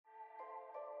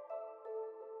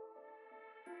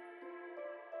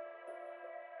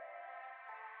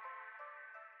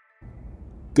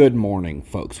Good morning,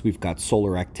 folks. We've got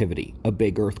solar activity, a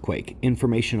big earthquake,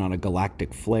 information on a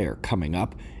galactic flare coming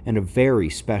up, and a very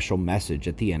special message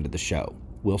at the end of the show.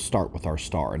 We'll start with our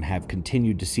star and have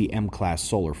continued to see M-class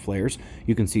solar flares.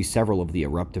 You can see several of the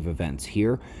eruptive events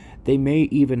here. They may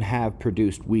even have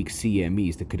produced weak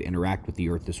CMEs that could interact with the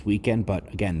Earth this weekend,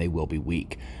 but again, they will be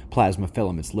weak. Plasma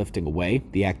filaments lifting away.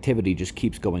 The activity just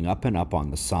keeps going up and up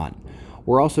on the sun.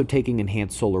 We're also taking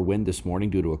enhanced solar wind this morning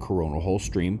due to a coronal hole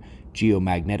stream.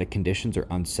 Geomagnetic conditions are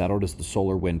unsettled as the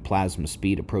solar wind plasma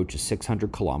speed approaches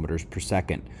 600 kilometers per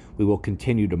second. We will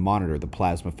continue to monitor the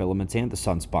plasma filaments and the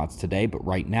sunspots today, but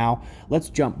right now, let's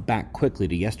jump back quickly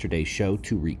to yesterday's show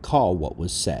to recall what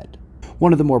was said.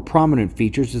 One of the more prominent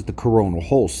features is the coronal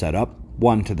hole setup,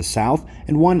 one to the south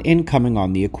and one incoming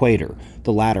on the equator.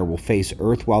 The latter will face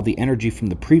Earth while the energy from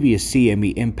the previous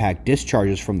CME impact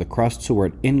discharges from the crust, so we're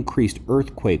at increased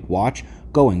earthquake watch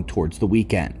going towards the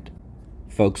weekend.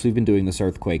 Folks, we've been doing this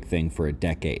earthquake thing for a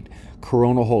decade.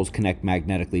 Coronal holes connect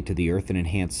magnetically to the Earth and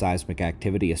enhance seismic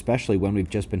activity, especially when we've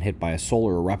just been hit by a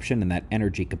solar eruption and that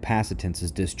energy capacitance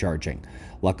is discharging.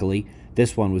 Luckily,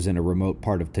 this one was in a remote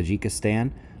part of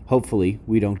Tajikistan. Hopefully,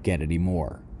 we don't get any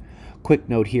more. Quick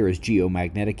note here is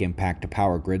geomagnetic impact to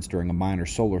power grids during a minor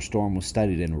solar storm was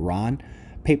studied in Iran.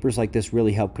 Papers like this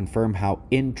really help confirm how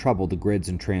in trouble the grids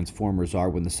and transformers are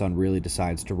when the sun really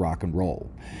decides to rock and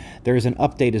roll. There is an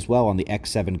update as well on the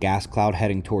X7 gas cloud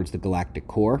heading towards the galactic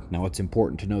core. Now, it's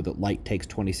important to know that light takes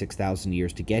 26,000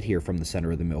 years to get here from the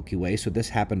center of the Milky Way, so this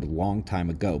happened a long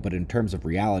time ago, but in terms of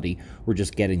reality, we're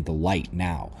just getting the light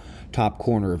now. Top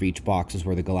corner of each box is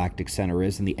where the galactic center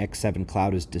is, and the X7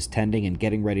 cloud is distending and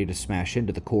getting ready to smash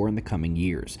into the core in the coming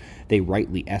years. They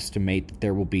rightly estimate that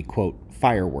there will be, quote,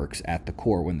 fireworks at the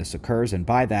core when this occurs, and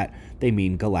by that, they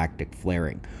mean galactic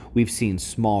flaring. We've seen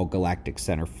small galactic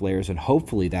center flares, and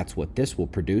hopefully that's what this will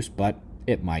produce, but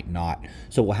it might not.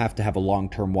 So we'll have to have a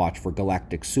long-term watch for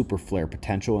galactic superflare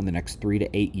potential in the next 3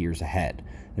 to 8 years ahead,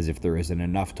 as if there isn't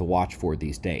enough to watch for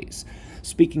these days.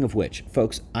 Speaking of which,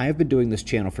 folks, I have been doing this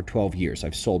channel for 12 years.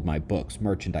 I've sold my books,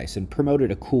 merchandise, and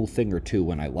promoted a cool thing or two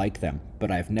when I like them,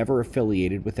 but I've never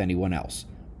affiliated with anyone else.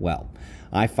 Well,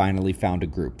 I finally found a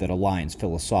group that aligns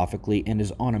philosophically and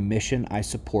is on a mission I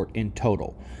support in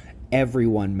total.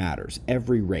 Everyone matters,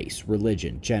 every race,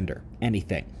 religion, gender,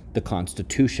 anything. The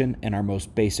Constitution and our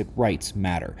most basic rights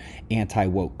matter.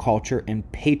 Anti-woke culture and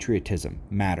patriotism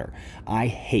matter. I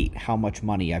hate how much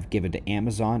money I've given to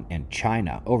Amazon and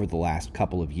China over the last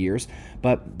couple of years,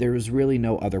 but there is really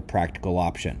no other practical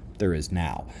option. There is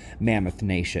now. Mammoth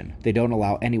Nation. They don't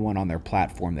allow anyone on their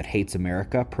platform that hates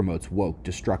America, promotes woke,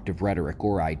 destructive rhetoric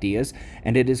or ideas,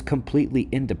 and it is completely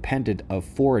independent of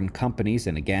foreign companies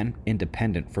and, again,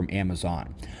 independent from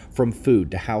Amazon. From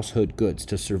food to household goods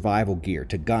to survival gear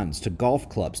to guns to golf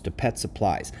clubs to pet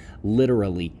supplies,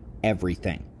 literally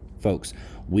everything. Folks,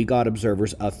 we got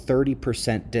observers a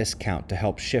 30% discount to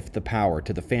help shift the power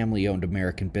to the family-owned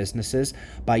American businesses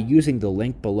by using the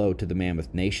link below to the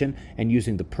Mammoth Nation and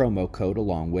using the promo code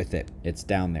along with it. It's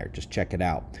down there. Just check it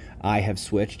out. I have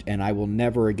switched, and I will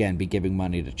never again be giving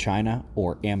money to China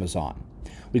or Amazon.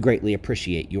 We greatly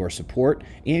appreciate your support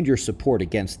and your support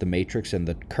against the Matrix and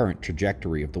the current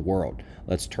trajectory of the world.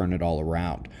 Let's turn it all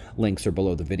around. Links are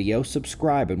below the video.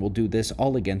 Subscribe, and we'll do this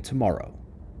all again tomorrow.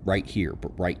 Right here,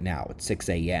 but right now at 6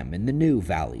 a.m. in the new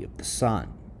Valley of the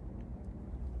Sun.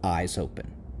 Eyes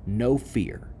open. No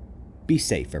fear. Be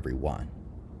safe, everyone.